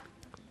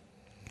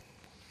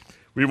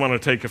We want to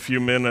take a few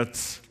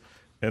minutes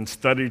and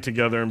study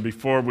together. And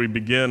before we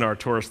begin our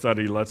Torah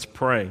study, let's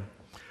pray.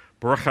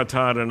 Baruch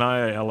atah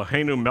Adonai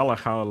Eloheinu melech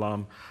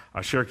haolam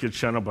asher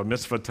kitshenu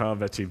b'mitzvotav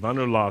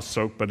v'tzivanu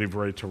la'asok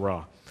b'divrei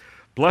Torah.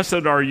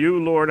 Blessed are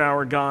you, Lord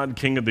our God,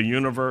 King of the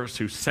universe,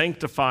 who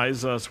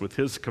sanctifies us with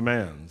his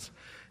commands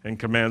and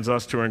commands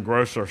us to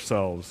engross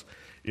ourselves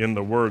in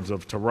the words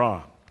of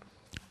Torah.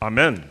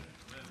 Amen.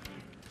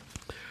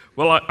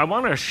 Well, I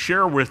want to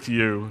share with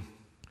you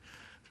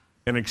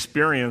an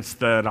experience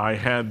that I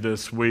had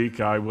this week.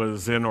 I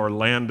was in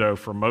Orlando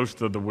for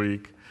most of the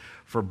week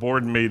for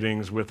board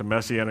meetings with the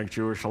Messianic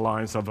Jewish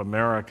Alliance of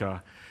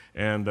America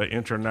and the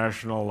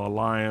International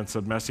Alliance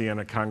of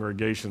Messianic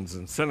Congregations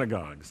and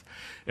Synagogues.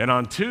 And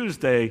on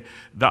Tuesday,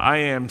 the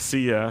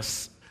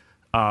IMCS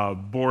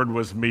board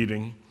was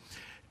meeting.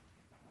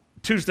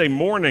 Tuesday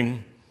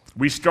morning,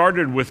 we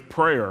started with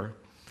prayer,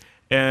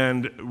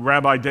 and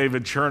Rabbi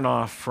David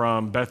Chernoff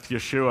from Beth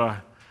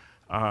Yeshua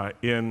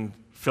in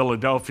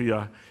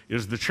Philadelphia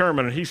is the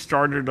chairman, and he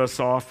started us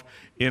off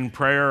in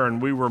prayer,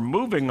 and we were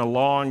moving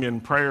along in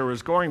prayer. It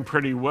was going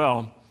pretty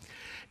well.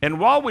 And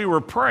while we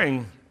were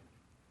praying,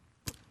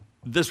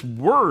 this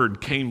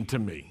word came to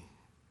me.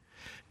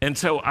 And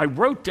so I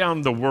wrote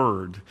down the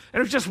word, and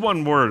it was just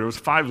one word. It was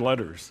 5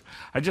 letters.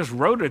 I just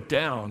wrote it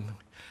down,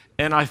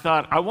 and I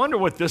thought, I wonder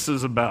what this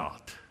is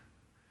about.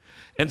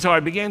 And so I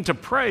began to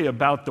pray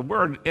about the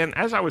word, and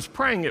as I was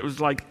praying, it was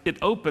like it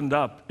opened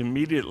up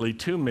immediately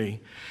to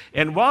me.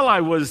 And while I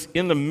was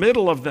in the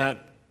middle of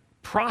that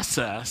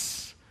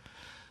process,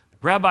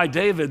 Rabbi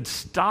David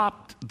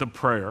stopped the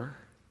prayer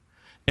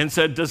and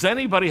said, "Does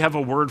anybody have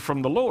a word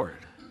from the Lord?"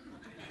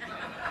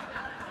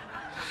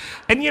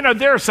 And you know,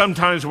 there are some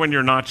times when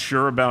you're not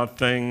sure about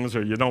things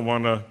or you don't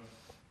want to,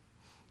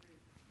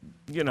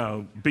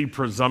 be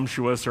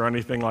presumptuous or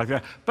anything like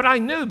that. But I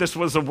knew this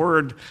was a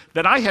word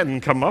that I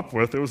hadn't come up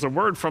with. It was a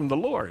word from the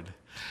Lord.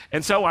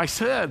 And so I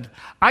said,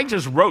 I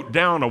just wrote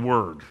down a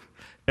word,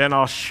 and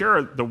I'll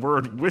share the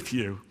word with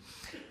you.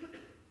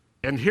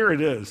 And here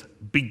it is,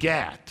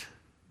 begat.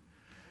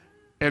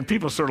 And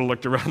people sort of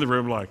looked around the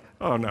room like,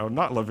 oh no,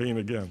 not Levine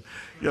again.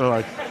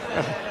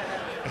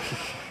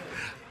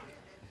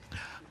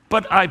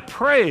 But I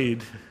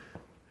prayed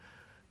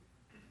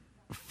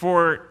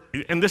for,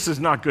 and this is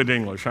not good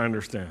English, I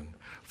understand,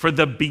 for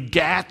the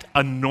begat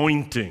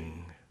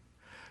anointing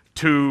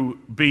to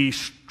be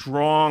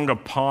strong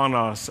upon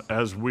us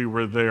as we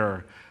were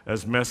there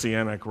as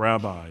Messianic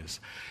rabbis,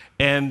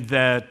 and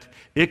that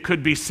it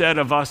could be said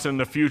of us in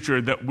the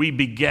future that we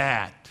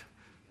begat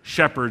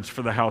shepherds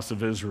for the house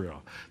of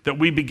Israel, that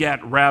we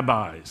begat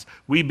rabbis,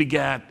 we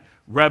begat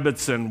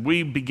Rebbitzin,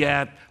 we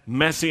begat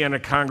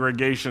Messianic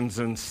congregations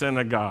and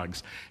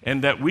synagogues,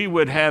 and that we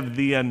would have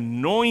the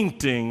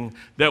anointing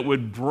that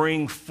would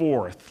bring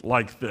forth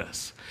like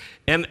this.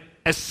 And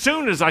as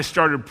soon as I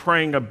started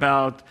praying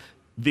about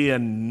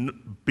the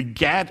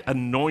begat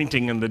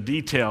anointing and the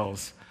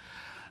details,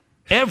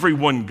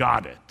 everyone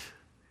got it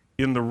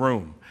in the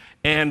room.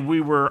 And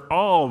we were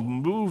all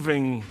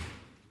moving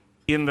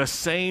in the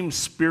same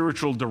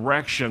spiritual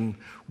direction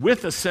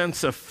with a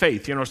sense of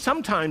faith.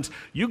 Sometimes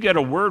you get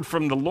a word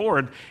from the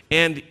Lord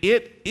and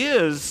it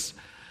is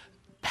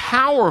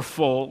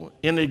powerful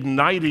in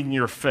igniting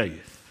your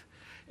faith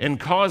and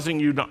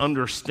causing you to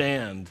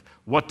understand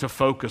what to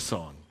focus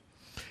on.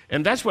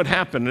 And that's what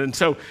happened. And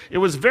so it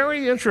was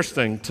very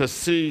interesting to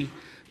see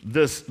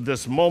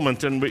this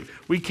moment, and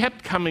we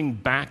kept coming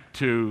back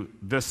to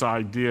this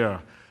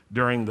idea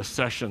during the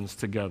sessions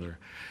together.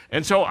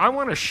 And so I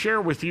want to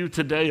share with you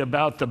today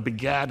about the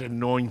begat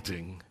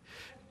anointing.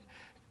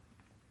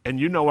 And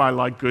you know I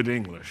like good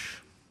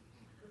English.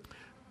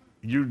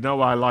 You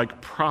know I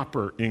like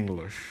proper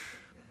English.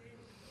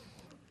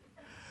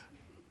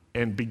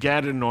 And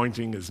begat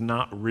anointing is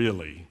not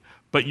really,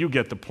 but you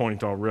get the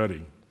point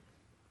already.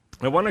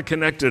 I want to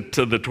connect it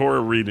to the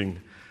Torah reading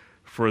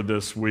for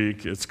this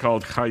week. It's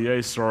called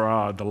Chayei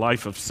Sarah, the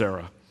life of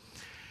Sarah.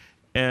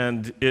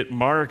 And it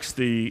marks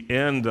the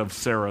end of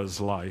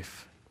Sarah's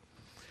life.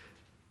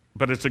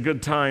 But it's a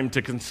good time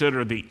to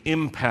consider the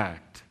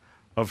impact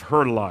of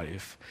her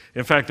life.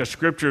 In fact, the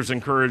scriptures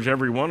encourage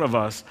every one of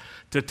us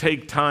to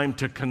take time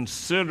to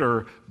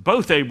consider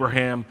both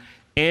Abraham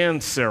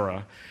and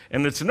Sarah.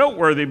 And it's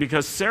noteworthy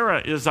because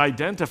Sarah is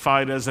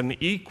identified as an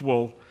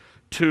equal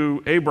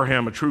to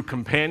Abraham, a true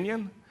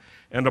companion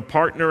and a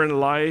partner in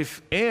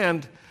life,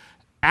 and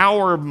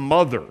our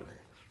mother,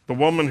 the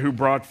woman who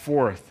brought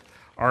forth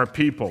our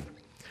people.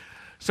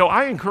 So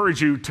I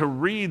encourage you to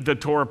read the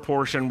Torah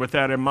portion with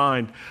that in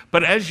mind.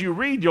 But as you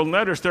read, you'll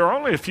notice there are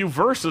only a few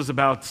verses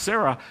about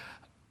Sarah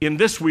in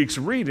this week's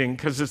reading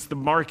because it's the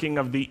marking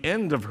of the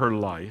end of her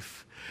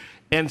life.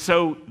 And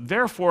so,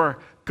 therefore,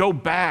 go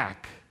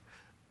back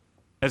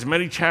as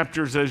many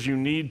chapters as you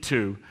need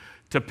to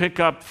pick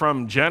up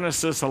from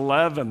Genesis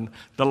 11,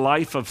 the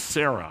life of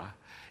Sarah,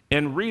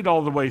 and read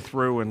all the way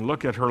through and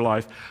look at her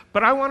life.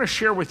 But I want to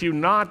share with you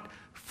not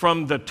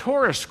from the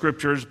Torah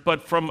scriptures,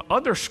 but from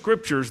other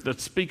scriptures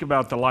that speak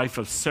about the life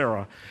of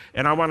Sarah.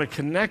 And I want to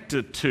connect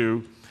it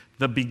to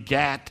the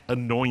begat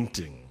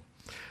anointing.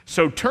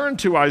 So turn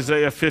to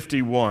Isaiah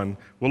 51.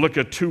 We'll look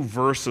at 2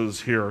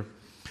 verses here.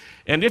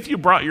 And if you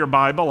brought your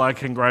Bible, I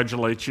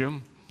congratulate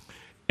you.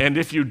 And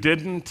if you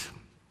didn't,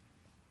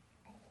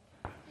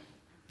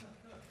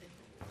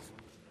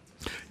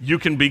 you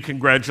can be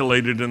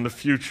congratulated in the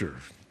future.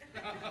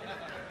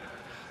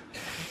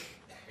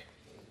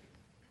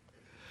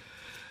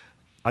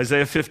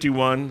 Isaiah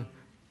 51,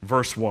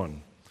 verse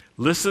 1.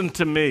 Listen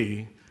to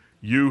me,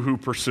 you who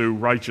pursue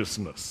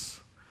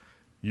righteousness,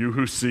 you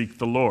who seek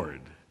the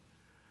Lord.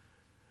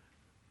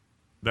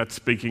 That's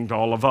speaking to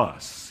all of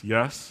us,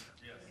 yes?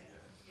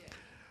 Yes.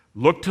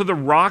 Look to the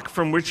rock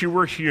from which you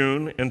were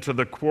hewn, and to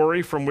the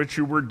quarry from which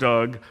you were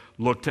dug.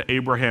 Look to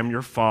Abraham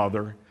your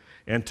father,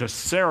 and to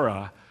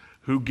Sarah,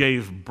 who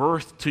gave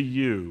birth to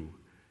you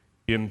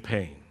in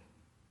pain.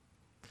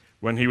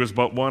 When he was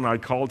but one, I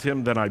called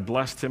him, then I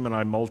blessed him, and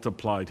I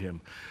multiplied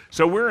him.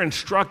 So we're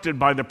instructed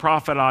by the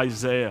prophet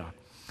Isaiah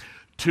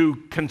to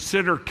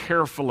consider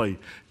carefully,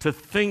 to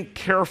think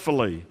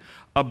carefully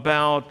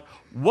about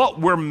what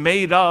we're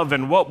made of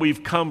and what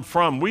we've come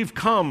from. We've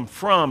come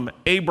from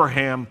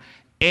Abraham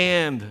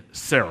and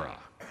Sarah.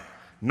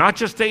 Not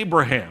just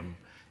Abraham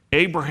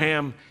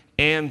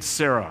and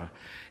Sarah.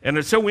 And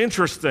it's so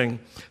interesting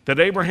that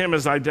Abraham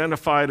is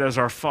identified as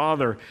our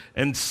father,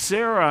 and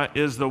Sarah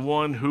is the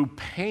one who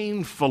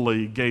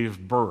painfully gave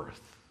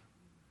birth.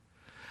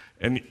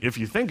 And if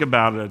you think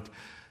about it,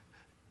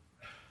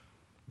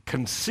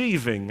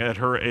 conceiving at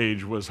her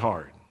age was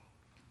hard.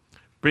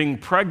 Being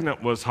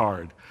pregnant was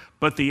hard.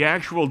 But the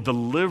actual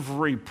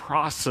delivery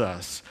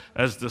process,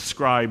 as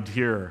described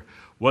here,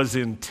 was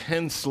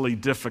intensely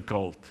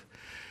difficult.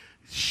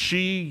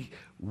 She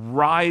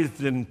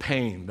writhed in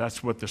pain.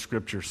 That's what the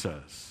scripture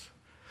says.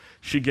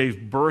 She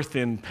gave birth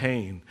in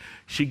pain.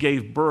 She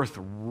gave birth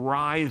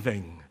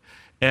writhing.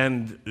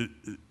 And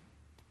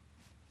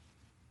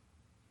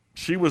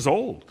she was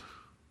old.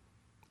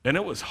 And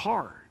it was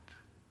hard.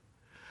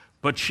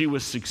 But she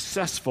was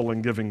successful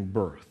in giving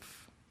birth.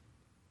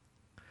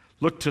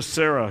 Look to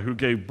Sarah, who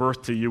gave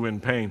birth to you in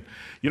pain.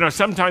 You know,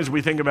 sometimes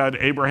we think about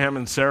Abraham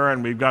and Sarah,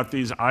 and we've got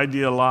these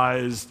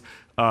idealized,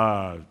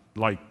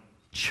 like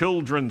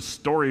children's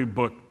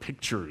storybook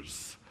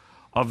pictures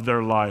of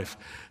their life.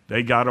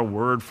 They got a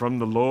word from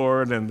the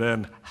Lord, and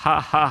then,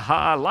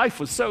 life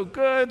was so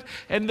good.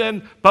 And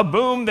then,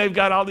 ba-boom, they've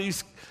got all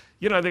these,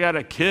 they got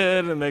a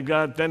kid, and they've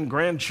got then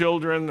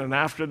grandchildren, and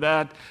after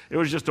that, it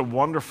was just a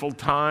wonderful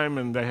time,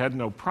 and they had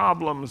no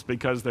problems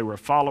because they were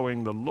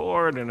following the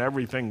Lord, and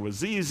everything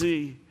was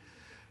easy.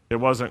 It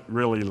wasn't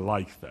really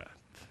like that.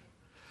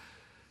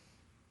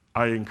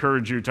 I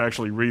encourage you to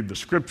actually read the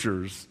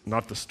scriptures,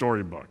 not the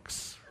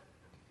storybooks.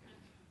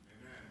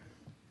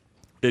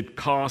 It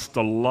cost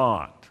a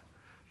lot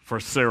for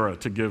Sarah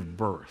to give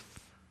birth.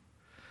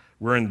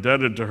 We're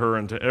indebted to her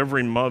and to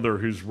every mother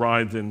who's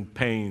writhed in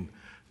pain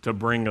to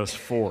bring us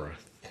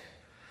forth.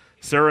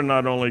 Sarah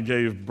not only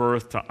gave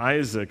birth to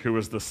Isaac, who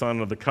was the son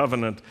of the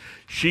covenant,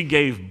 she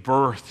gave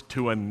birth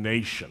to a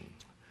nation.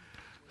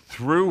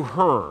 Through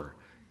her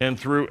and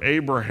through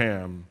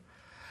Abraham,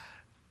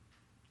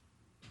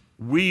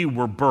 we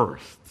were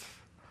birthed.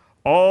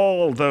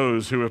 All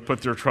those who have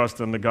put their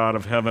trust in the God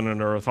of heaven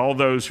and earth, all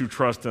those who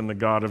trust in the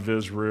God of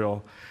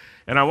Israel.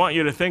 And I want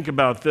you to think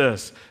about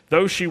this.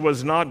 Though she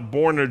was not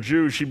born a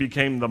Jew, she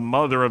became the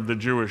mother of the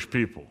Jewish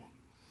people.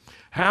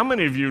 How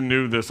many of you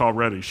knew this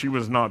already? She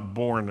was not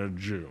born a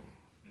Jew.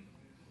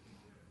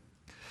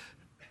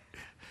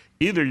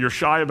 Either you're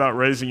shy about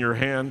raising your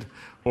hand,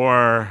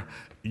 or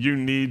you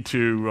need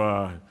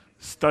to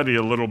study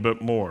a little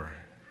bit more.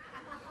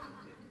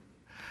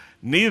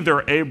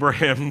 Neither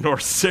Abraham nor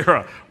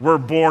Sarah were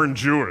born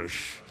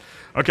Jewish.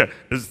 Okay,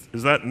 is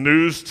that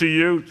news to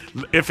you?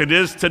 If it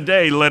is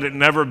today, let it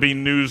never be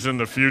news in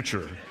the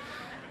future.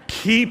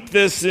 Keep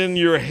this in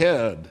your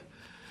head.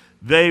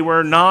 They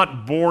were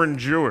not born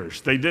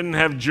Jewish. They didn't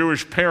have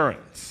Jewish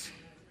parents.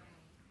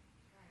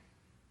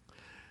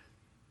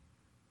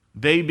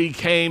 They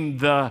became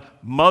the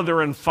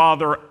mother and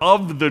father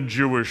of the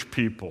Jewish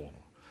people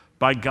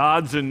by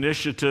God's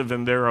initiative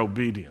and their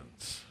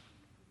obedience.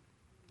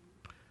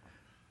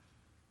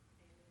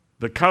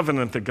 The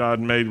covenant that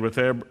God made with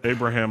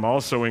Abraham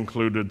also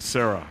included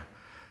Sarah.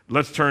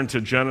 Let's turn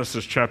to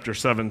Genesis chapter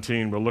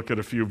 17. We'll look at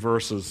a few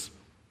verses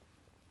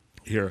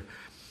here.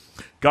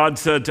 God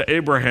said to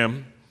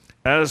Abraham,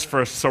 "As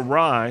for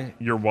Sarai,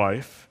 your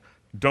wife,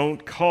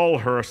 don't call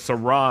her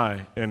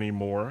Sarai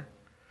anymore,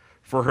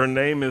 for her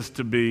name is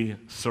to be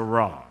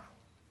Sarah.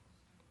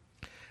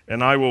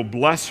 And I will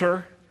bless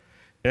her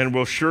and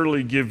will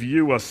surely give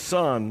you a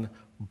son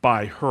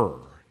by her.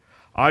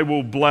 I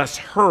will bless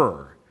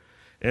her,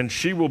 and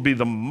she will be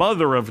the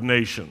mother of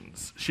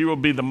nations. She will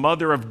be the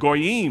mother of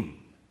Goyim,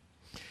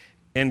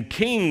 and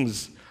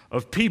kings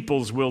of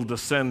peoples will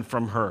descend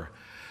from her."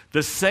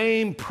 The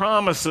same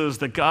promises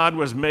that God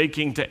was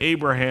making to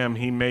Abraham,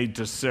 he made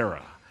to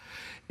Sarah.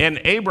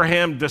 And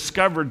Abraham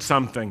discovered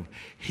something.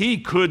 He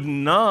could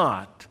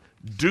not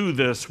do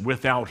this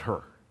without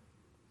her.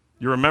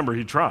 You remember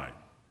he tried.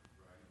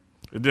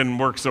 It didn't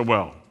work so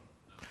well.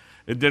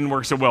 It didn't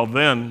work so well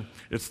then,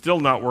 it's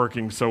still not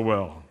working so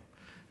well.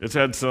 It's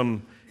had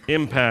some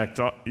impact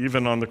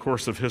even on the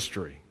course of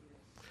history.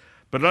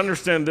 But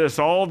understand this,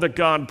 all that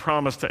God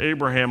promised to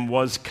Abraham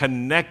was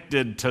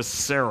connected to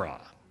Sarah.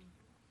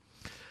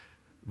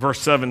 Verse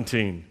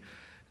 17,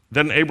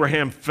 then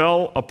Abraham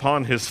fell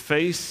upon his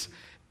face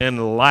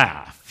and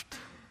laughed.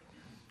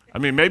 I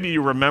mean, maybe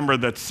you remember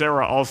that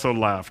Sarah also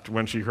laughed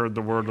when she heard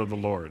the word of the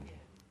Lord.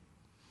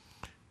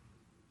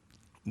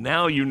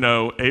 Now you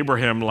know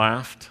Abraham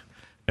laughed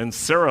and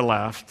Sarah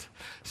laughed.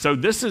 So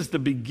this is the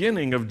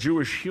beginning of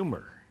Jewish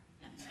humor.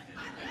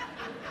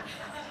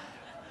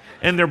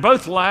 And they're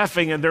both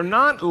laughing, and they're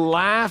not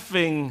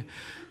laughing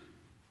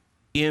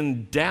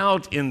in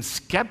doubt, in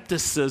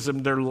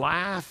skepticism. They're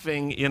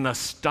laughing in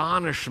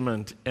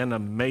astonishment and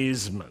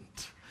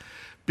amazement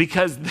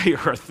because they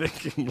are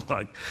thinking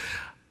like,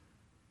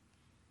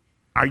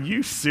 are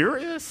you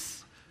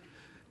serious?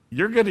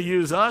 You're going to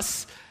use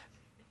us?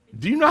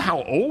 Do you know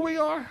how old we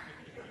are?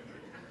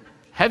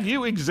 Have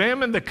you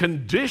examined the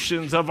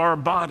conditions of our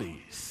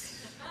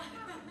bodies?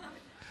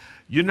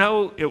 You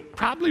know, it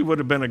probably would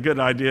have been a good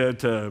idea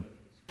to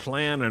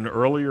plan an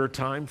earlier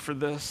time for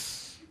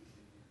this.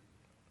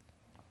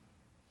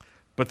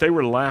 But they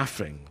were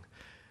laughing.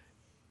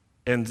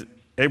 And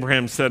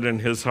Abraham said in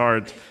his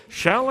heart,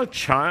 shall a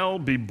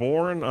child be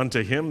born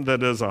unto him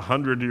that is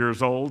 100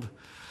 years old?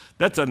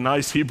 That's a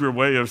nice Hebrew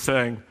way of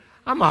saying,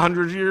 I'm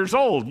 100 years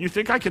old. You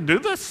think I can do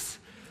this?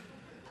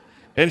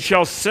 And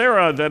shall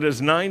Sarah that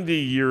is 90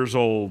 years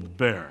old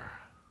bear?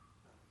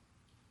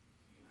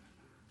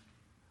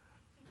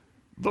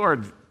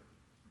 Lord,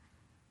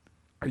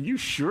 are you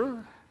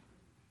sure?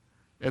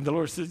 And the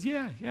Lord says,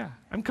 yeah,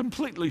 I'm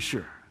completely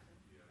sure.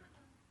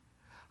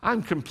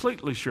 I'm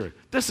completely sure.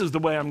 This is the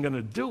way I'm going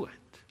to do it.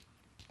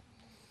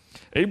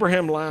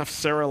 Abraham laughed,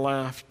 Sarah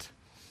laughed.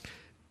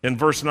 In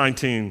verse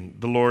 19,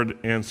 the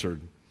Lord answered,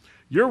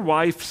 your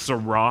wife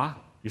Sarah,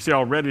 you see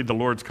already the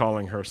Lord's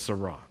calling her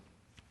Sarah,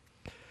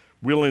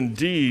 will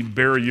indeed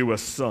bear you a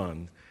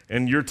son,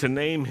 and you're to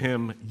name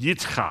him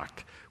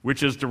Yitzchak,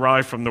 which is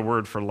derived from the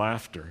word for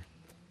laughter.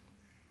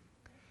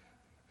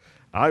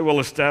 I will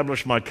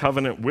establish my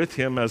covenant with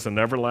him as an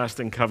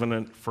everlasting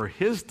covenant for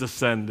his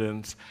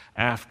descendants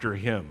after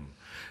him.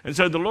 And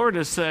so the Lord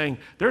is saying,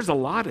 there's a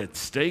lot at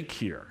stake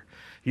here.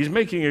 He's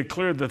making it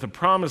clear that the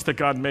promise that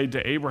God made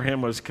to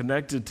Abraham was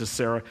connected to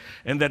Sarah,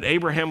 and that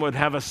Abraham would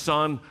have a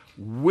son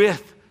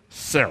with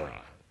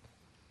Sarah.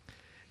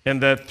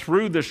 And that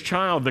through this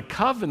child, the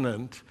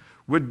covenant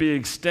would be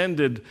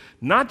extended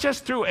not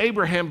just through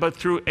Abraham, but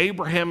through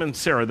Abraham and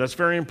Sarah. That's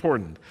very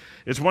important.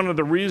 It's one of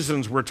the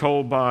reasons we're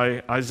told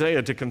by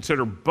Isaiah to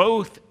consider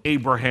both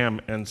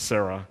Abraham and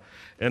Sarah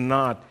and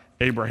not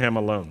Abraham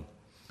alone.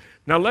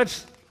 Now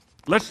let's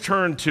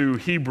turn to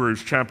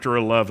Hebrews chapter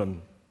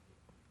 11,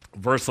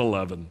 verse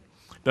 11.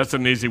 That's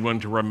an easy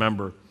one to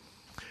remember.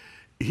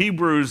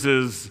 Hebrews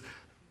is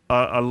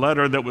a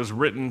letter that was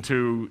written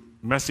to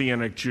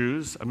Messianic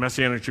Jews, a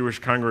Messianic Jewish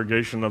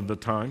congregation of the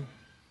time.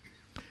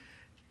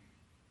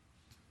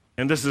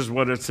 And this is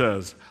what it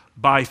says.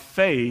 By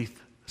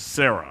faith,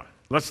 Sarah.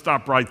 Let's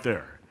stop right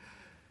there.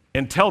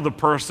 And tell the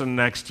person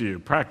next to you,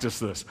 practice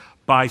this.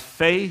 By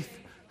faith,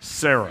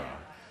 Sarah.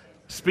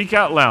 Speak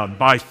out loud.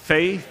 By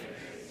faith,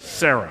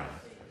 Sarah.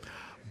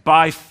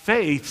 By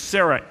faith,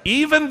 Sarah,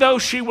 even though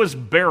she was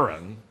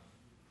barren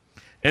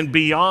and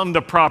beyond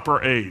the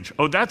proper age.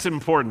 Oh, that's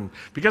important.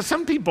 Because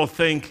some people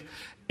think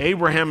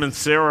Abraham and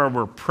Sarah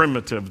were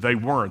primitive. They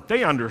weren't.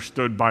 They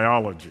understood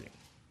biology.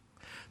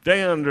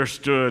 They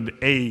understood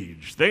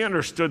age. They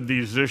understood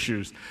these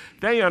issues.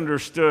 They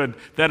understood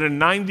that a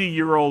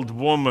 90-year-old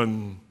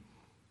woman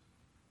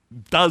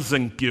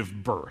doesn't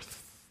give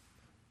birth.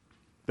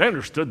 They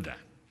understood that.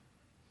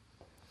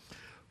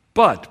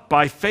 But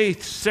by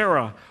faith,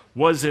 Sarah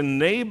was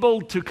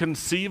enabled to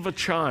conceive a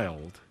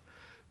child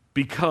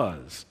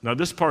because, now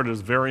this part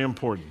is very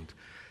important,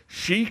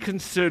 she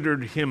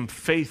considered him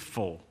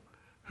faithful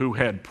who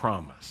had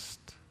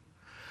promised.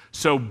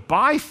 So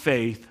by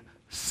faith,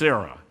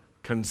 Sarah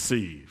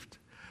conceived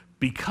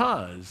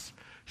because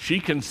she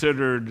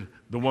considered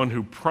the one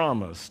who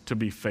promised to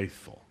be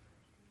faithful.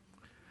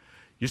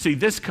 You see,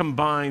 this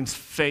combines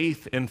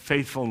faith and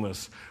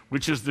faithfulness,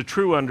 which is the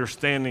true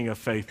understanding of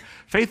faith.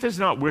 Faith is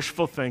not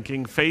wishful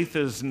thinking. Faith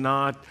is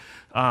not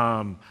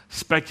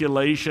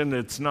speculation.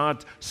 It's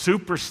not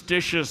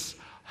superstitious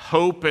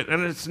hope.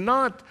 And it's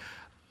not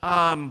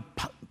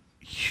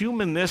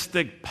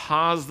humanistic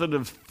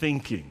positive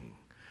thinking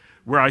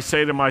where I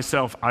say to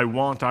myself, I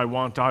want.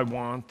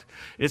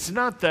 It's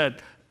not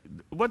that,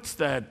 what's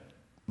that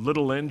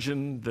little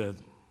engine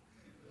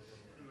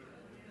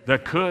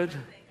that could?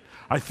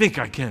 I think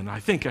I can. I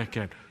think I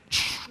can.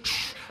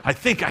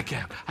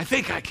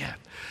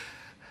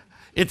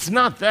 It's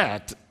not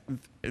that.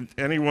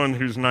 Anyone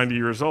who's 90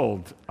 years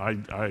old,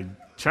 I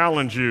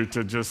challenge you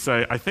to just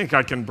say, I think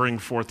I can bring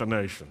forth a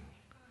nation.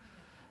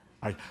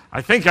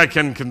 I think I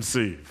can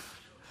conceive.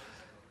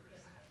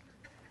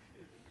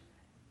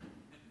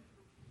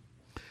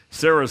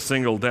 Sarah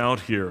singled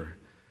out here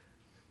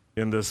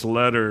in this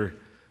letter,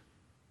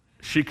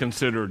 she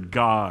considered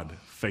God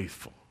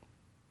faithful.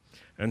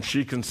 And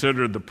she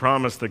considered the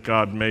promise that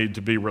God made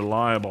to be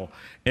reliable.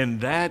 And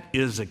that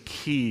is a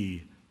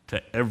key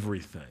to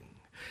everything.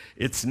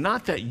 It's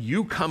not that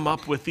you come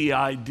up with the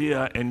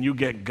idea and you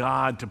get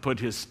God to put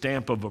his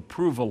stamp of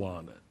approval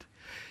on it.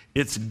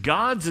 It's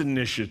God's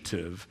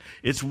initiative.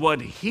 It's what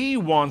he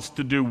wants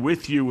to do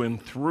with you and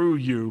through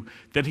you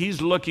that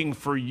he's looking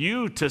for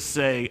you to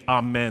say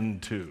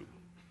amen to.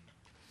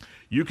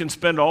 You can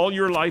spend all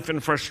your life in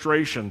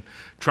frustration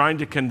trying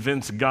to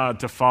convince God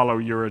to follow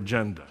your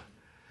agenda.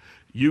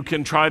 You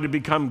can try to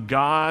become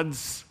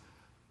God's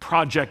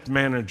project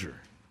manager,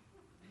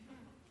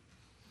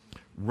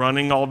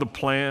 running all the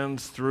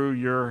plans through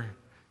your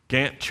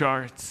Gantt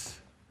charts,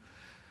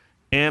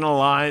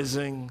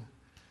 analyzing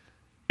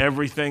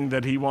everything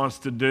that he wants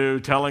to do,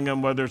 telling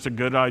him whether it's a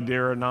good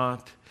idea or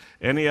not.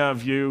 Any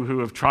of you who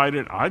have tried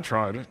it, I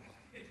tried it.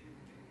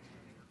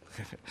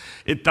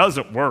 It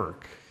doesn't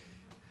work.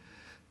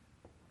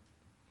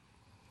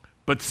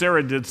 But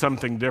Sarah did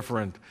something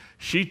different.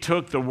 She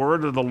took the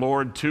word of the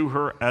Lord to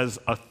her as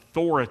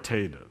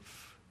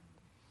authoritative.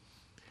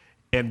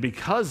 And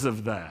because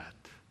of that,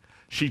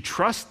 she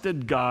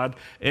trusted God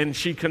and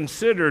she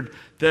considered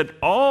that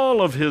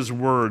all of his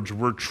words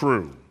were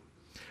true.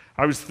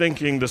 I was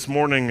thinking this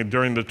morning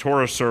during the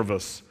Torah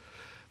service,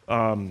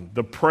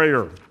 the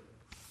prayer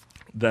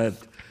that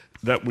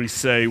we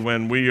say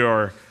when we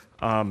are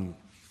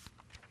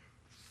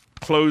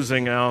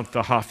closing out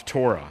the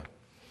Haftorah.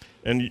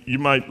 And you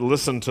might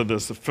listen to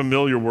this,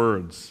 familiar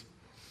words.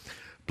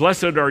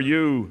 Blessed are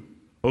you,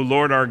 O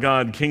Lord our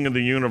God, King of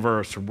the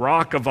universe,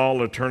 rock of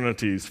all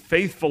eternities,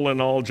 faithful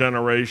in all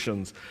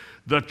generations,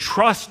 the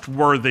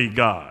trustworthy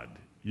God.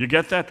 You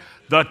get that?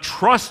 The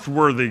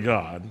trustworthy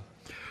God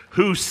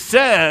who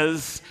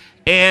says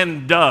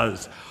and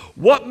does.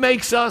 What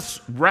makes us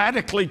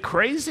radically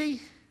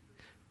crazy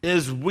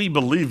is we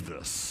believe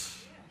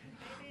this.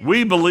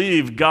 We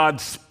believe God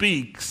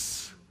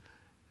speaks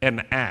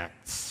and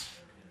acts.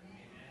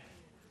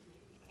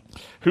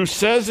 Who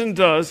says and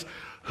does,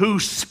 who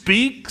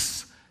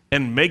speaks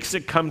and makes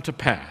it come to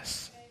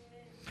pass.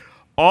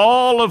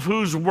 All of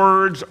whose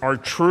words are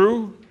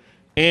true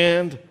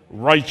and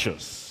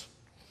righteous.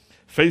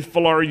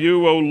 Faithful are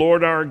you, O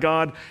Lord our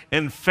God,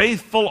 and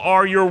faithful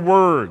are your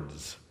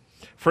words.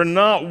 For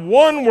not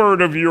one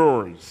word of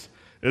yours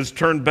is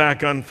turned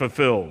back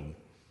unfulfilled.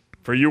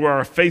 For you are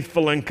a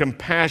faithful and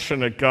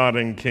compassionate God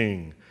and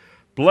King.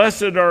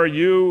 Blessed are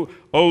you,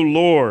 O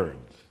Lord,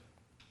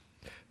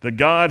 the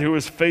God who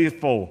is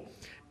faithful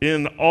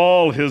in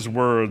all his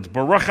words.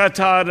 Baruch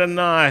atah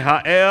Adonai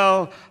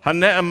ha'el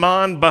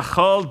ha'ne'eman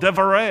b'chol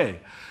devarei.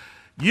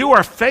 You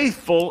are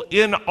faithful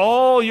in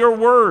all your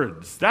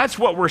words. That's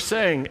what we're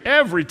saying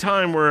every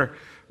time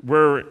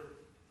we're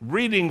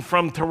reading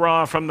from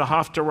Torah, from the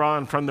Haftarah,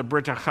 and from the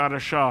Brit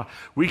HaChadashah.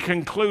 We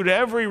conclude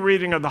every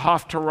reading of the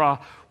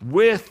Haftarah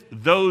with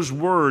those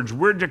words.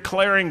 We're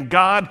declaring,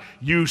 God,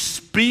 you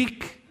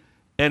speak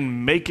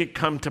and make it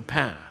come to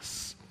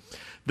pass.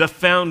 The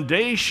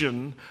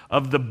foundation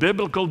of the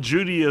biblical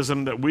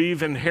Judaism that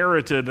we've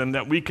inherited and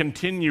that we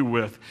continue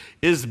with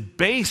is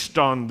based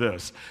on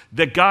this,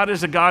 that God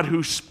is a God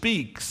who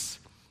speaks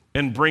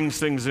and brings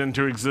things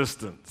into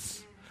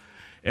existence.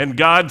 And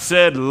God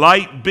said,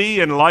 light be,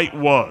 and light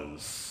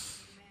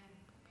was.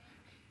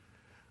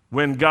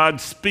 When God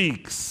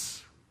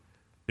speaks,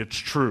 it's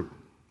true.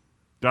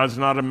 God's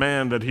not a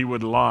man that he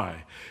would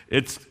lie.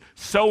 It's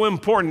so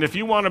important. If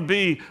you want to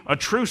be a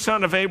true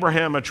son of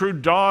Abraham, a true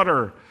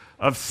daughter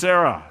of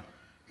Sarah,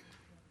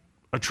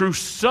 a true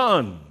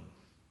son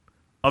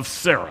of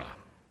Sarah,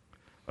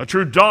 a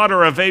true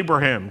daughter of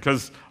Abraham,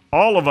 because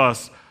all of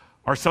us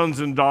are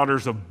sons and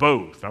daughters of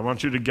both. I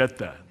want you to get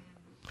that.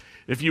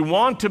 If you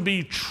want to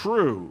be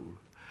true,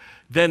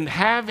 then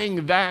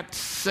having that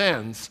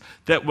sense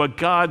that what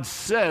God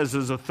says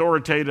is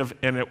authoritative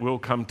and it will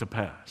come to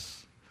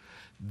pass,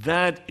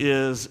 that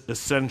is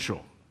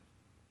essential.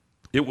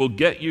 It will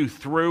get you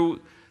through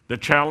the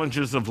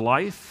challenges of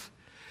life.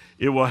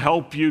 It will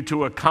help you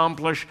to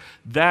accomplish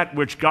that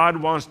which God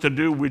wants to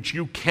do, which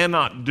you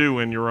cannot do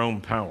in your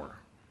own power.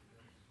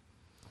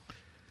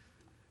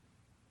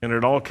 And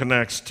it all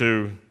connects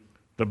to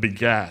the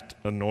begat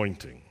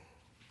anointing.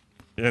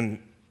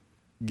 And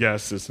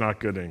yes, it's not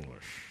good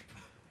English.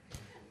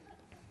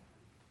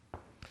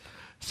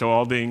 So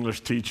all the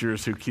English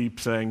teachers who keep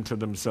saying to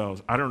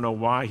themselves, I don't know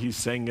why he's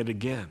saying it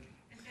again.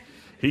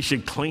 He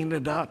should clean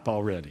it up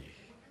already.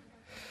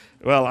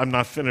 Well, I'm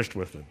not finished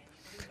with it.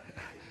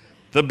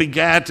 The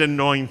begat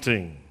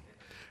anointing,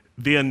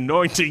 the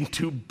anointing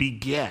to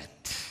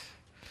beget.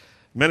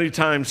 Many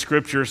times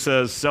Scripture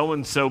says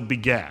so-and-so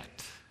begat,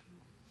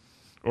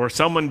 or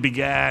someone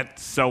begat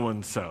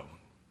so-and-so.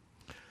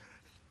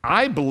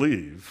 I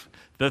believe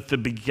that the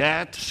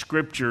begat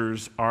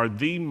Scriptures are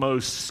the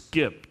most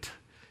skipped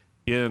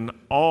in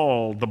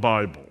all the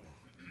Bible.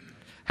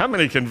 How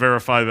many can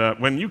verify that?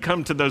 When you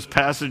come to those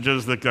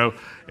passages that go,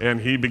 and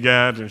he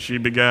begat, and she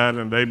begat,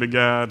 and they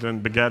begat,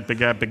 and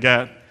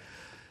begat,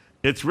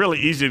 it's really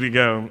easy to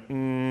go,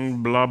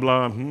 blah,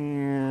 blah,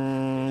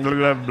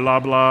 blah,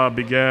 blah,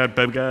 begat,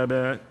 blah, blah,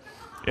 blah.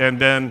 And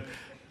then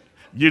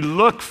you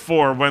look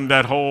for when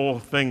that whole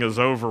thing is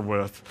over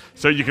with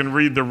so you can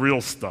read the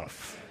real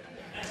stuff.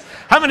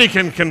 How many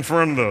can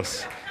confirm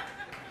this?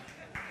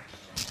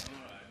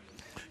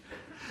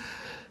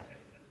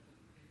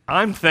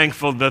 I'm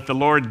thankful that the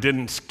Lord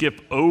didn't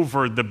skip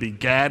over the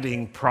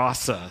begatting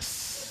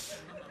process,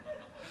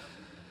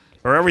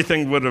 or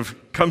everything would have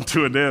come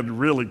to an end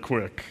really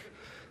quick.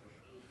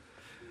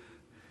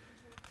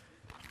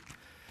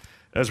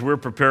 As we're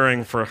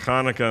preparing for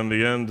Hanukkah and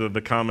the end of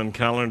the common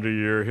calendar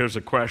year, here's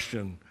a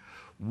question.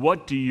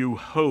 What do you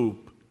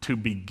hope to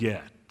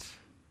beget?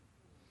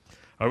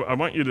 I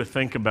want you to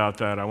think about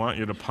that. I want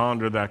you to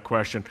ponder that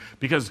question,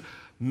 because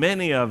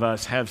many of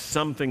us have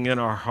something in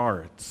our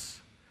hearts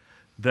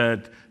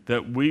that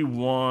we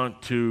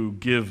want to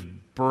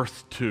give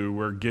birth to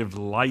or give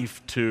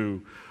life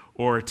to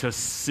or to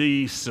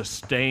see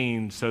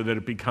sustained so that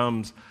it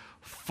becomes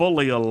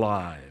fully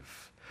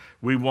alive.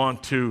 We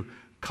want to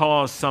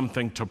cause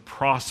something to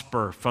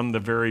prosper from the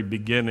very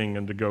beginning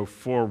and to go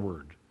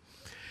forward.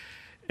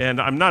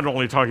 And I'm not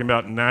only talking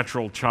about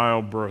natural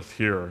childbirth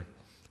here,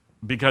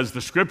 because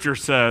the scripture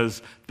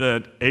says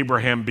that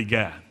Abraham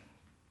begat.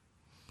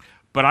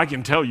 But I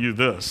can tell you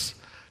this,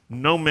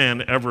 no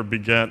man ever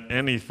begat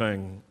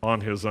anything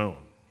on his own.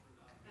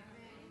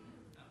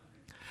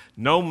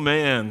 No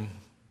man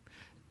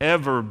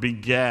ever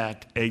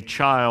begat a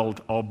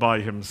child all by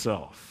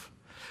himself.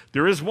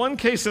 There is one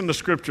case in the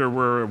scripture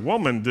where a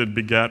woman did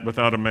begat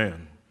without a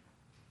man.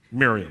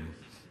 Miriam.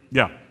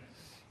 Yeah.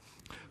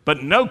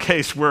 But no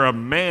case where a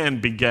man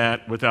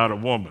begat without a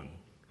woman.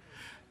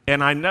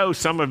 And I know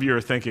some of you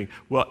are thinking,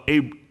 well,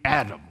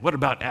 Adam, what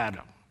about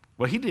Adam?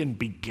 Well, he didn't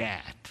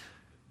begat.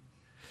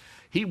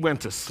 He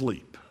went to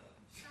sleep.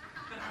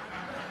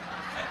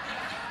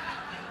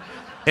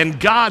 And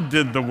God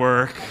did the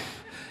work.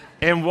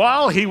 And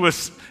while he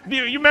was,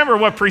 you remember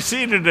what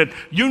preceded it?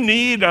 You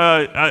need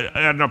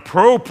an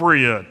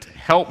appropriate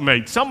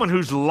helpmate, someone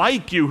who's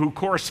like you, who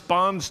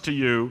corresponds to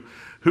you,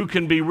 who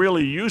can be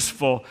really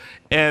useful.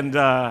 And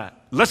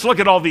let's look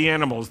at all the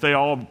animals. They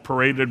all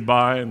paraded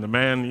by, and the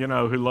man,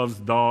 who loves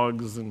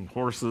dogs and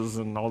horses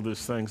and all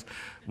these things,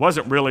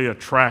 wasn't really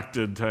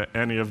attracted to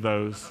any of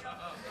those.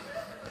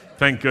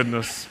 Thank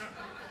goodness.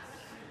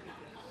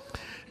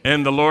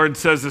 And the Lord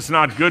says it's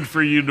not good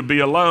for you to be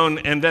alone,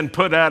 and then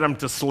put Adam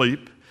to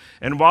sleep.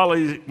 And while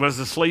he was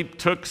asleep,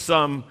 took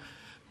some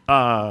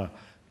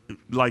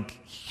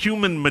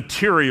human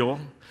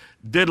material,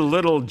 did a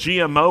little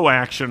GMO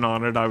action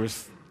on it. I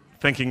was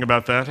thinking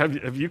about that.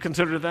 Have you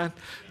considered that?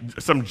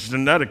 Some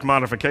genetic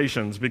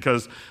modifications,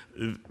 because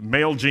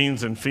male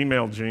genes and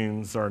female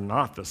genes are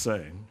not the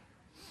same.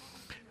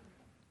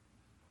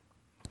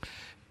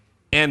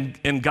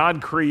 And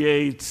God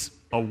creates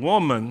a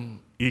woman,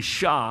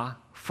 Isha,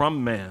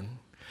 from man,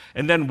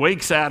 and then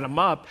wakes Adam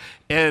up,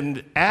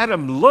 and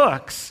Adam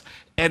looks,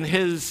 and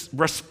his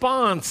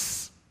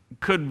response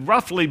could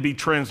roughly be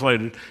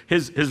translated,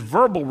 his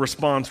verbal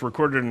response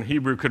recorded in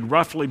Hebrew could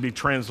roughly be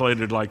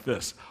translated like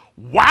this: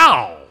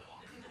 wow!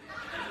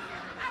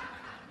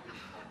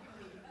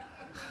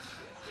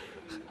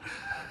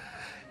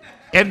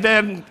 And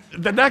then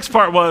the next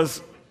part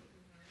was,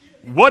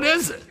 what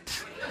is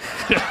it?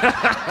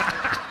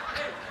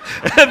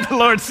 And the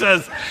Lord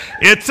says,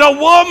 it's a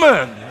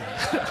woman.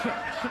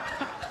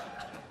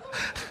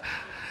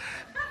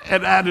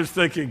 And Adam's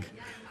thinking,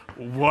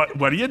 what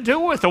do you do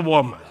with a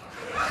woman?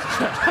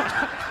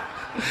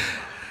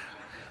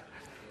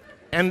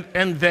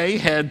 And they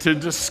had to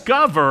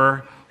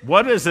discover,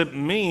 what does it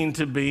mean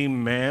to be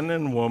man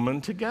and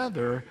woman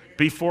together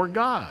before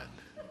God?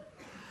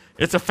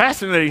 It's a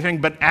fascinating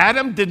thing, but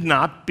Adam did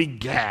not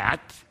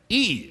begat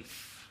Eve.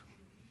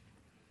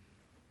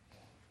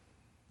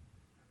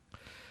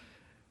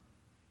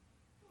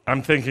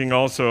 I'm thinking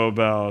also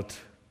about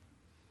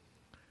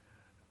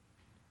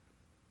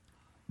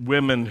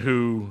women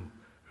who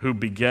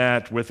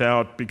begat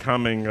without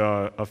becoming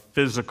a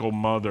physical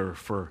mother,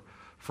 for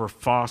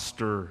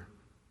foster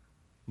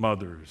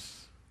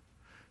mothers,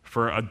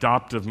 for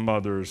adoptive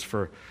mothers,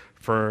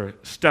 for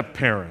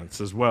step-parents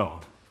as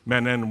well,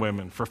 men and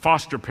women, for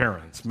foster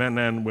parents, men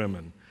and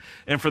women,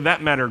 and for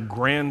that matter,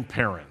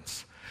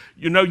 grandparents.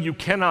 You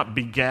cannot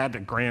begat a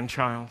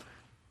grandchild.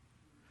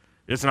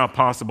 It's not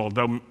possible,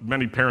 though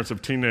many parents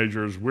of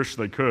teenagers wish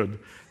they could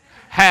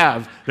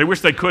have. They wish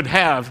they could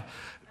have.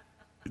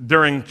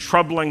 During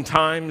troubling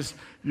times,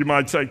 you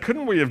might say,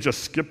 couldn't we have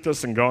just skipped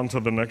this and gone to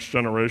the next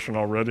generation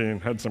already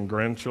and had some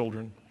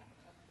grandchildren?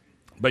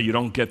 But you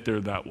don't get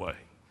there that way.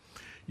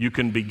 You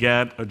can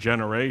beget a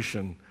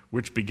generation,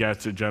 which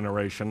begets a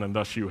generation, and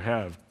thus you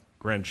have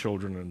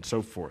grandchildren and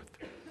so forth.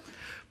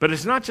 But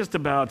it's not just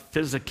about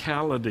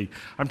physicality.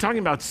 I'm talking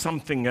about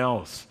something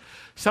else.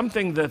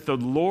 Something that the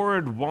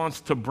Lord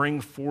wants to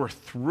bring forth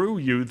through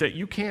you that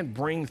you can't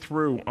bring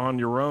through on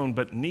your own,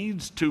 but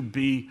needs to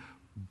be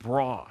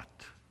brought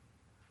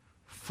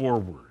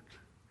forward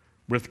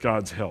with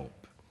God's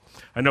help.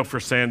 I know for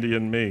Sandy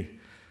and me,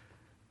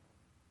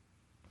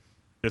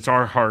 it's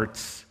our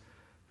heart's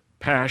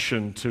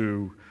passion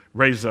to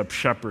raise up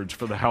shepherds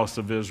for the house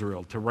of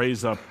Israel, to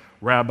raise up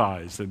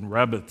rabbis and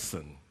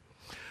rebbitzin.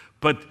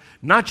 But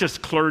not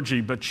just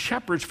clergy, but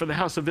shepherds for the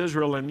house of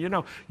Israel. And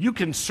you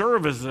can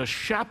serve as a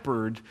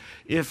shepherd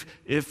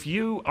if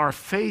you are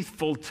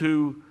faithful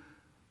to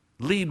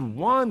lead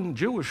one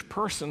Jewish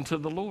person to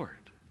the Lord,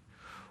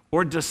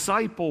 or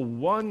disciple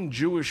one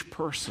Jewish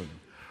person,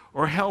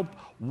 or help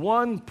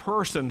one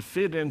person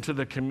fit into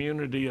the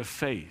community of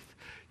faith.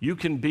 You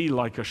can be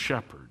like a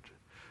shepherd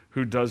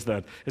who does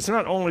that. It's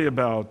not only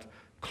about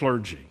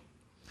clergy.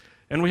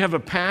 And we have a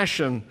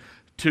passion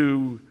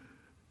to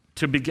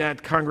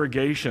beget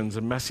congregations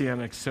and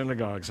messianic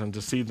synagogues and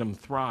to see them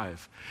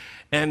thrive.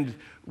 And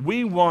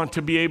we want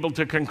to be able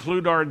to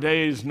conclude our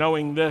days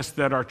knowing this,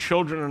 that our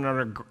children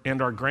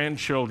and our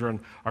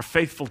grandchildren are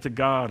faithful to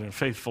God and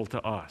faithful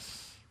to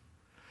us.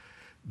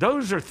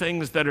 Those are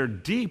things that are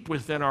deep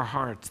within our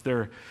hearts.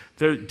 They're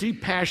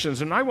deep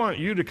passions. And I want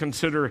you to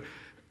consider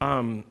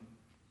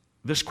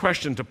this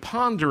question, to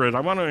ponder it.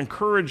 I want to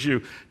encourage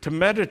you to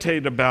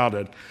meditate about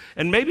it.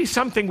 And maybe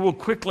something will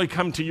quickly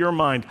come to your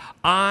mind.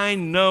 I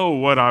know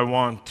what I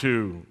want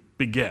to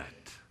beget.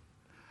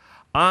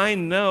 I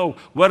know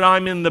what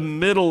I'm in the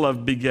middle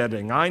of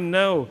begetting. I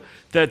know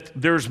that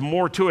there's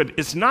more to it.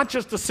 It's not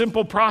just a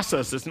simple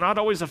process. It's not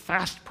always a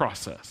fast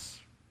process.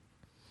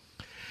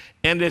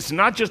 And it's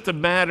not just a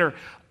matter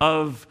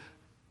of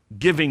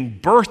giving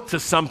birth to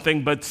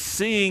something, but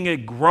seeing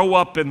it grow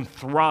up and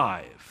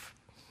thrive.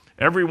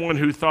 Everyone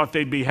who thought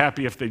they'd be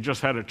happy if they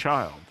just had a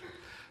child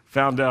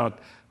found out,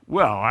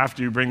 well,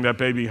 after you bring that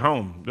baby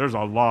home, there's a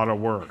lot of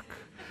work,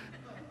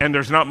 and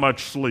there's not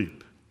much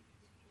sleep.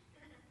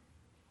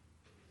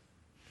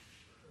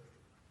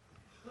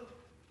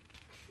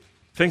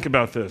 Think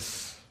about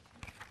this.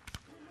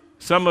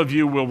 Some of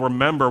you will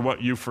remember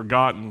what you've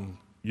forgotten.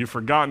 You've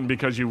forgotten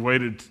because you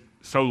waited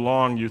so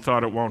long you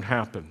thought it won't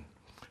happen.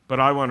 But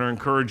I want to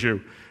encourage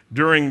you,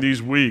 during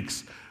these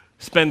weeks,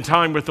 spend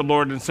time with the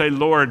Lord and say,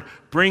 Lord,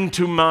 bring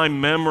to my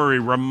memory,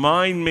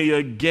 remind me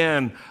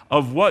again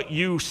of what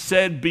you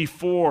said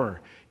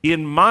before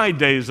in my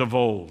days of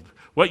old,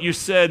 what you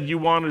said you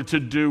wanted to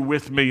do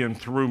with me and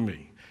through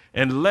me,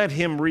 and let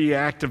him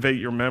reactivate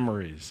your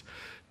memories.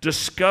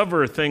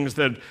 Discover things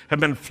that have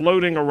been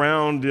floating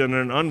around in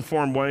an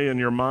unformed way in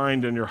your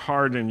mind and your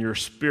heart and your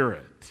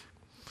spirit.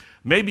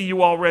 Maybe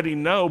you already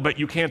know, but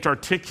you can't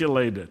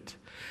articulate it.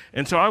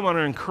 And so I want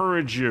to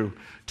encourage you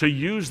to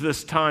use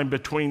this time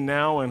between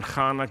now and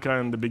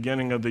Hanukkah and the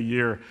beginning of the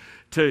year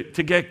to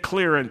get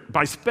clear, and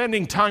by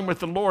spending time with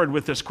the Lord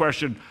with this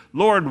question,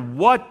 Lord,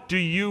 what do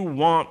you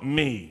want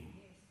me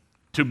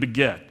to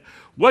beget?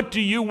 What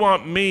do you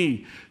want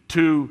me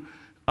to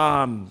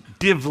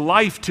give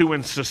life to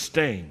and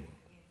sustain?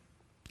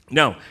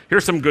 Now,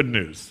 here's some good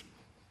news.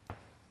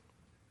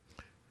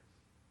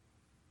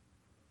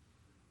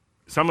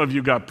 Some of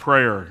you got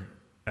prayer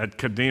at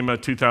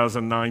Kadima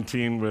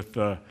 2019 with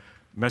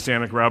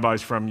Messianic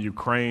rabbis from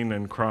Ukraine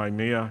and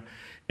Crimea,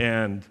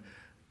 and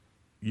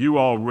you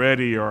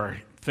already are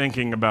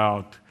thinking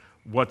about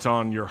what's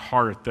on your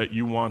heart that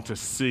you want to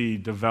see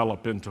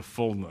develop into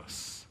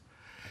fullness.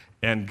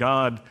 And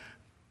God,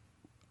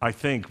 I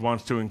think,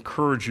 wants to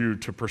encourage you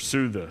to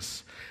pursue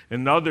this.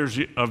 And others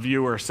of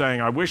you are saying,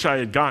 I wish I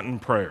had gotten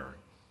prayer.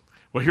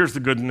 Well, here's the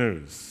good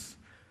news.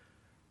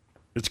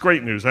 It's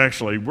great news,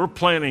 actually. We're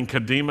planning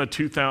Kadima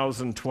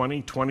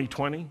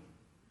 2020.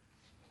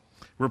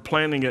 We're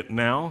planning it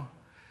now,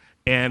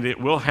 and it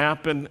will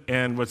happen.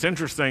 And what's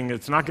interesting,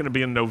 it's not going to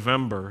be in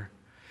November.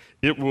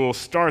 It will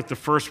start the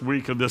first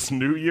week of this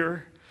new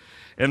year,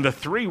 and the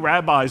 3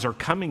 rabbis are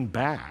coming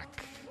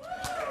back.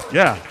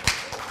 Yeah.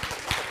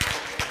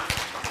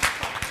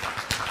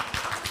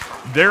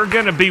 They're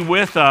going to be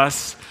with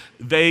us.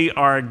 They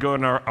are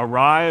going to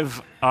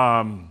arrive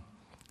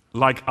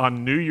like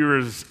on New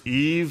Year's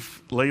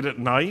Eve, late at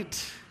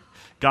night,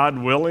 God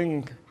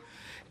willing,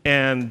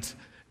 and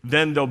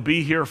then they'll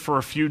be here for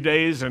a few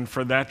days and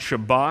for that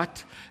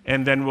Shabbat,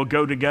 and then we'll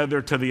go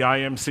together to the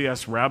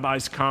IMCS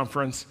Rabbis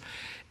Conference.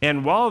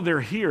 And while they're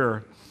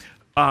here,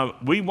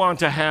 we want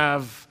to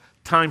have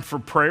time for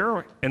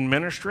prayer and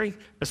ministry,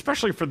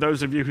 especially for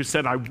those of you who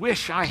said, I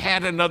wish I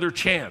had another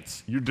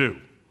chance. You do.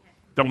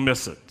 Don't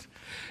miss it.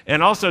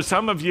 And also,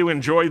 some of you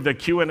enjoyed the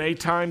Q&A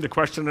time, the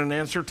question and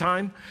answer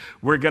time.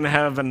 We're going to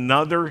have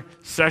another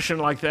session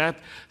like that.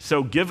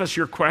 So give us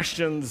your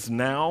questions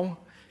now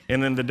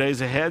and in the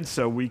days ahead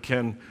so we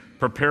can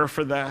prepare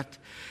for that.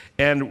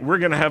 And we're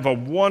going to have a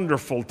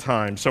wonderful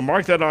time. So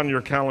mark that on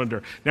your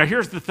calendar. Now,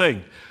 here's the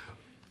thing.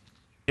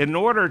 In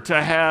order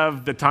to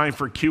have the time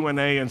for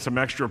Q&A and some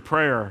extra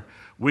prayer,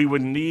 we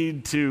would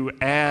need to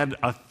add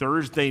a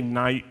Thursday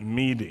night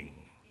meeting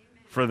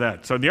for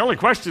that. So the only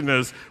question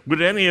is,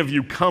 would any of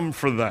you come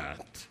for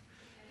that?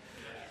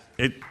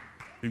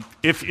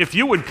 If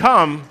you would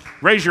come,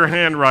 raise your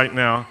hand right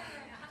now.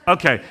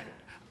 Okay,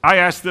 I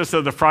asked this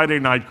of the Friday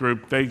night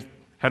group. They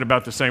had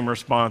about the same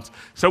response.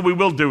 So we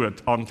will do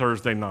it on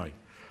Thursday night.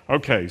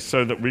 Okay,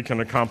 so that we can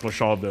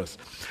accomplish all this.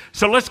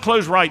 So let's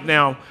close right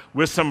now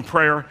with some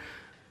prayer.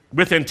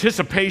 with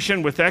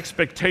anticipation, with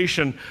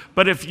expectation.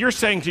 But if you're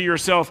saying to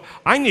yourself,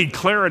 I need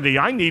clarity,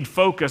 I need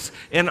focus,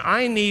 and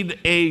I need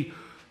a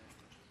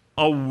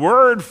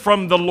word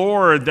from the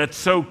Lord that's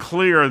so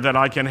clear that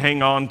I can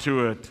hang on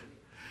to it.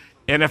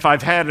 And if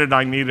I've had it,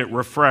 I need it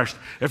refreshed.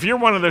 If you're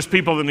one of those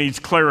people that needs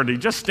clarity,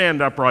 just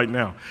stand up right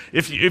now.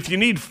 If you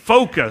need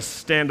focus,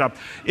 stand up.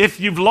 If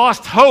you've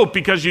lost hope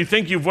because you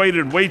think you've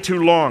waited way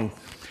too long,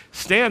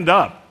 stand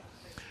up.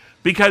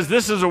 Because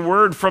this is a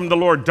word from the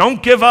Lord.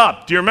 Don't give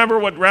up. Do you remember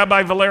what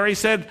Rabbi Valeri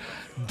said?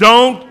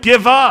 Don't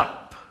give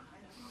up.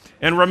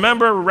 And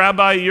remember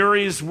Rabbi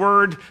Uri's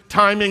word,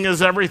 timing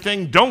is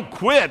everything. Don't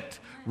quit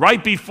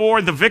right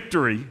before the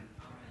victory.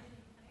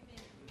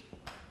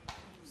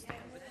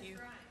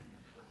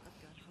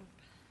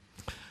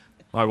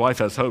 My wife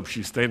has hope.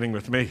 She's standing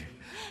with me.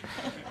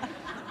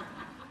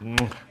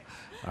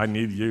 I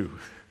need you.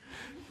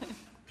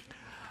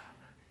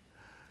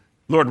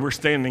 Lord, we're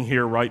standing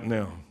here right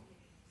now.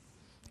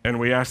 And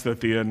we ask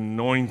that the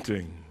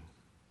anointing,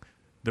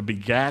 the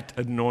begat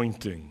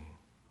anointing,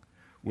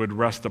 would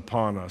rest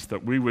upon us,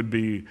 that we would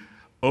be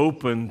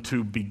open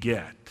to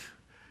beget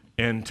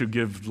and to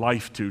give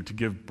life to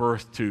give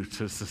birth to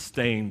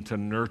sustain, to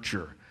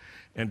nurture,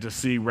 and to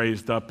see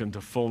raised up into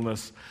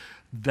fullness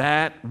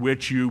that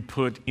which you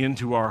put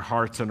into our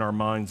hearts and our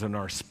minds and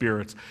our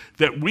spirits,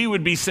 that we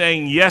would be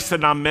saying yes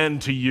and amen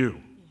to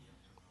you,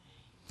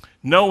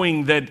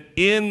 knowing that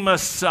in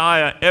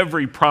Messiah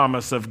every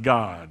promise of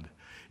God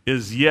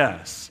is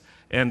yes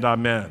and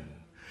amen.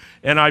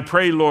 And I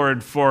pray,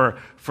 Lord, for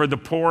the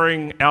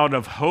pouring out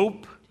of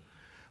hope,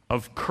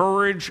 of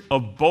courage,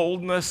 of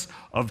boldness,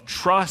 of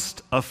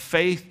trust, of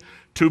faith,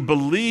 to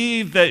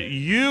believe that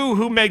you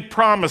who make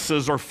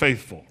promises are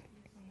faithful,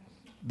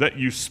 that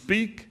you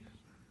speak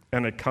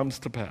and it comes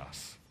to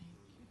pass.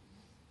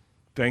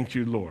 Thank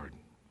you, Lord.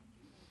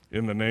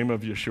 In the name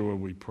of Yeshua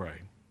we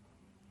pray.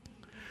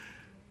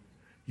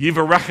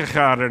 Yivarechecha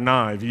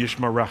Adonai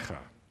v'yishmerecha.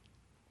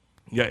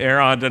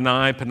 Ya'er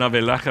Adonai panav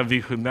elecha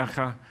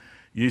v'chunecha,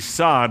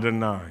 Yisa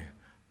Adonai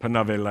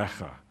panav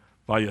elecha,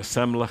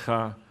 v'yasem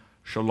lecha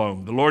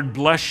shalom. The Lord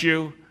bless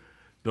you.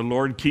 The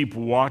Lord keep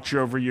watch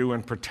over you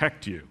and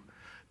protect you.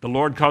 The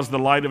Lord cause the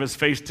light of his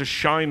face to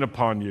shine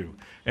upon you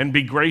and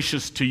be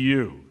gracious to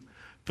you.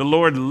 The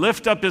Lord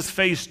lift up his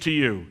face to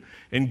you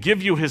and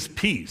give you his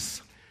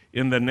peace.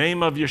 In the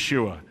name of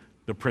Yeshua,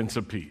 the Prince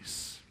of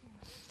Peace.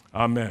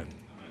 Amen.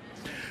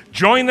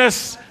 Join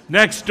us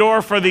next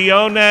door for the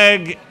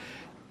Oneg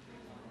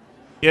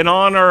in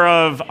honor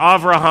of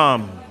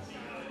Avraham.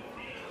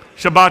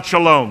 Shabbat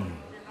Shalom.